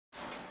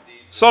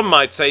Some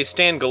might say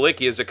Stan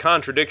Galicki is a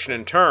contradiction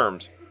in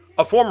terms,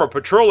 a former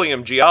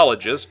petroleum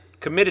geologist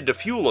committed to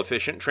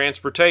fuel-efficient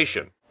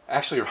transportation.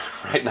 Actually,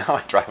 right now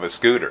I drive a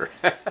scooter.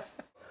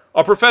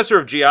 A professor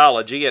of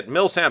geology at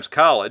Millsaps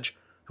College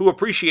who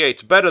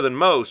appreciates better than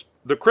most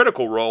the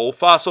critical role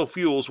fossil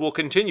fuels will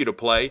continue to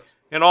play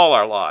in all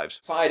our lives.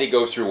 Society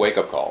goes through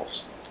wake-up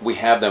calls. We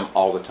have them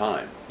all the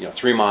time.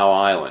 3 Mile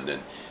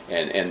Island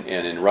and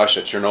in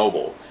Russia,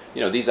 Chernobyl.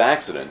 These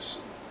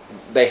accidents,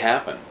 they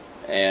happen,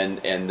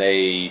 and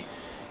they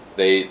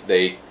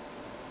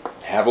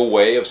have a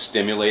way of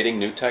stimulating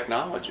new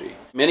technology.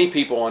 Many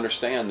people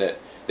understand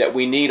that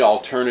we need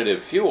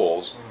alternative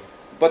fuels,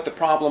 but the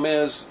problem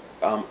is,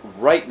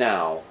 right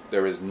now,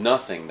 there is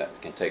nothing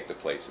that can take the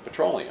place of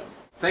petroleum.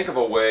 Think of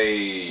a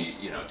way,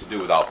 to do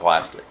without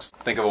plastics.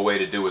 Think of a way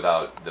to do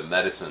without the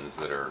medicines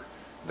that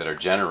are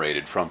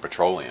generated from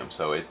petroleum.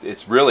 So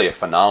it's really a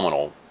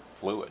phenomenal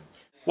fluid.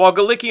 While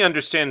Galicki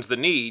understands the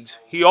needs,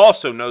 he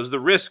also knows the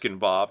risk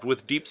involved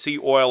with deep-sea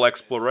oil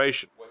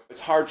exploration.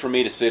 It's hard for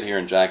me to sit here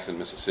in Jackson,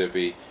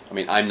 Mississippi. I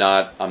mean, I'm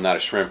not a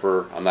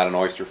shrimper. I'm not an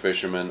oyster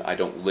fisherman. I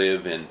don't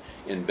live in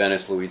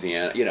Venice,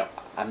 Louisiana.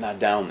 I'm not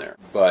down there.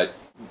 But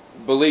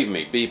believe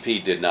me,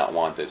 BP did not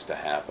want this to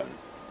happen,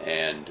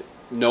 and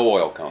no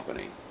oil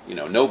company,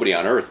 nobody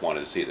on earth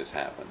wanted to see this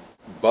happen.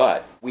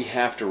 But we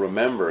have to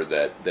remember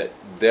that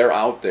they're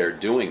out there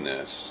doing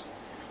this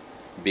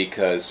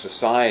because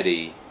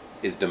society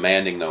is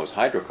demanding those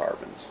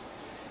hydrocarbons,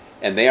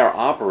 and they are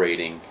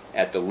operating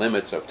at the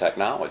limits of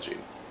technology.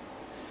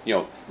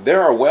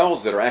 There are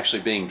wells that are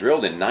actually being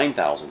drilled in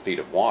 9,000 feet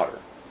of water.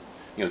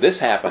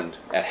 This happened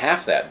at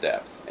half that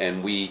depth,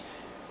 and we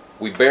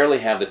barely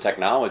have the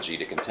technology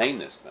to contain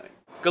this thing.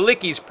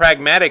 Galicki's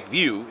pragmatic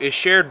view is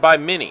shared by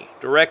many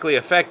directly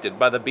affected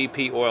by the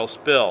BP oil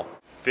spill.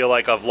 I feel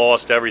like I've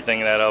lost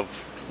everything that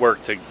I've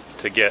worked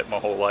to get my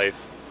whole life.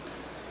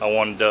 I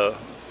wanted to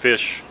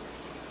fish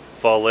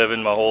for a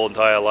living my whole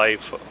entire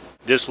life.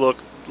 This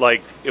looked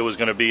like it was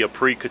going to be a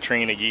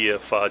pre-Katrina year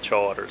for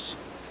charters,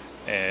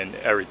 and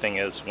everything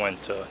has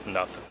went to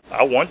nothing.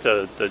 I want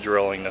the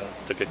drilling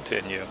to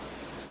continue.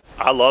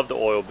 I love the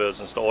oil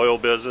business. The oil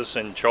business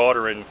and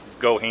chartering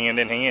go hand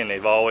in hand.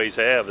 They've always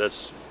have.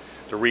 That's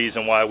the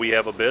reason why we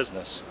have a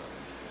business.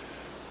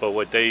 But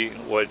what they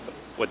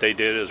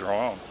did is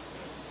wrong.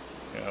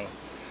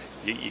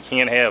 You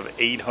can't have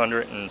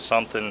 800 and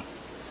something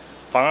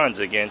fines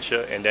against you,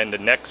 and then the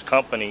next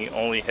company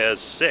only has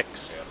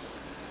 6.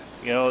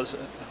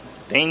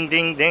 Ding,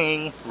 ding,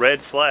 ding, red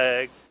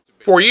flag.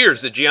 For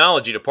years, the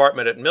geology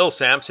department at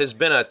Millsaps has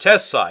been a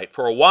test site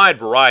for a wide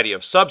variety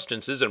of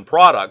substances and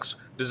products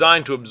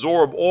designed to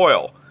absorb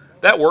oil.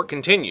 That work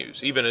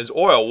continues, even as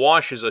oil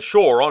washes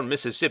ashore on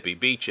Mississippi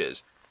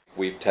beaches.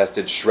 We've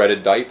tested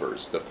shredded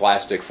diapers, the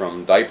plastic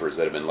from diapers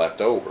that have been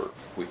left over.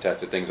 We've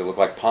tested things that look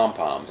like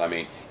pom-poms. I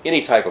mean,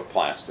 any type of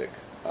plastic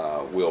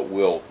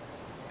will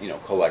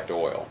collect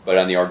oil. But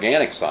on the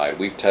organic side,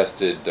 we've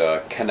tested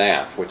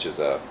canaf, which is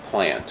a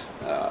plant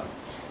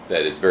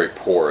that is very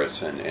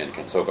porous and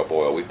can soak up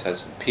oil. We've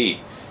tested peat,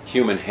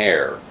 human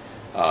hair,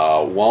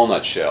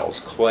 walnut shells,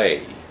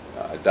 clay,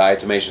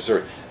 diatomaceous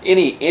earth,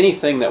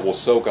 anything that will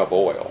soak up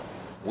oil.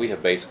 We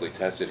have basically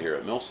tested here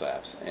at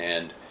Millsaps,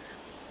 and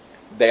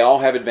they all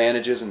have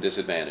advantages and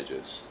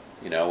disadvantages.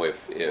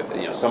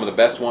 If some of the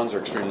best ones are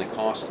extremely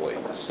costly.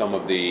 Some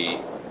of the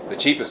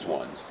cheapest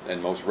ones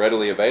and most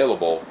readily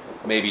available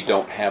maybe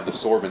don't have the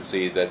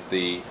sorbency that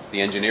the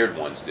engineered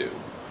ones do.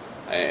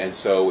 And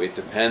so it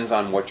depends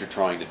on what you're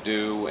trying to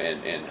do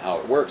and how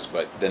it works.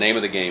 But the name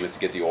of the game is to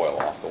get the oil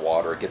off the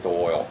water, get the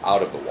oil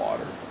out of the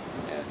water.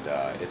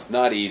 And it's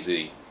not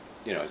easy.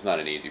 It's not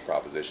an easy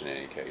proposition in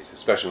any case,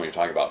 especially when you're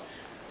talking about,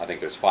 I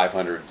think there's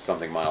 500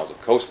 something miles of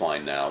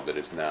coastline now that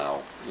is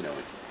now,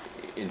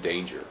 in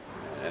danger.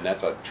 And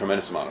that's a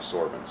tremendous amount of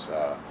sorbents.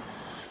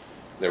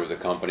 There was a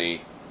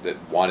company that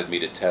wanted me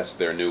to test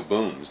their new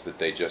booms that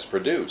they just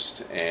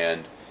produced,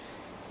 and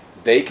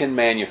they can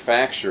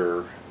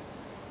manufacture,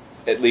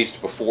 at least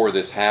before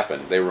this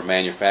happened, they were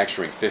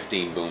manufacturing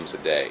 15 booms a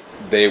day.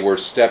 They were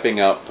stepping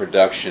up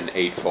production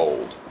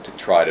 8-fold to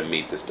try to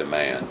meet this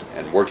demand,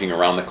 and working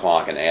around the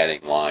clock and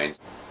adding lines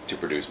to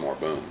produce more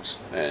booms.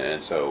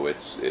 And so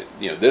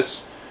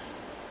this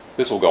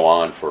will go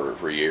on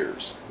for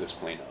years, this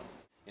cleanup.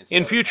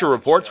 In future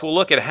reports, we'll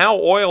look at how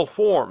oil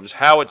forms,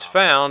 how it's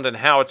found, and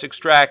how it's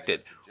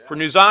extracted. For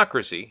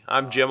Newsocracy,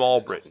 I'm Jim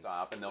Albritton.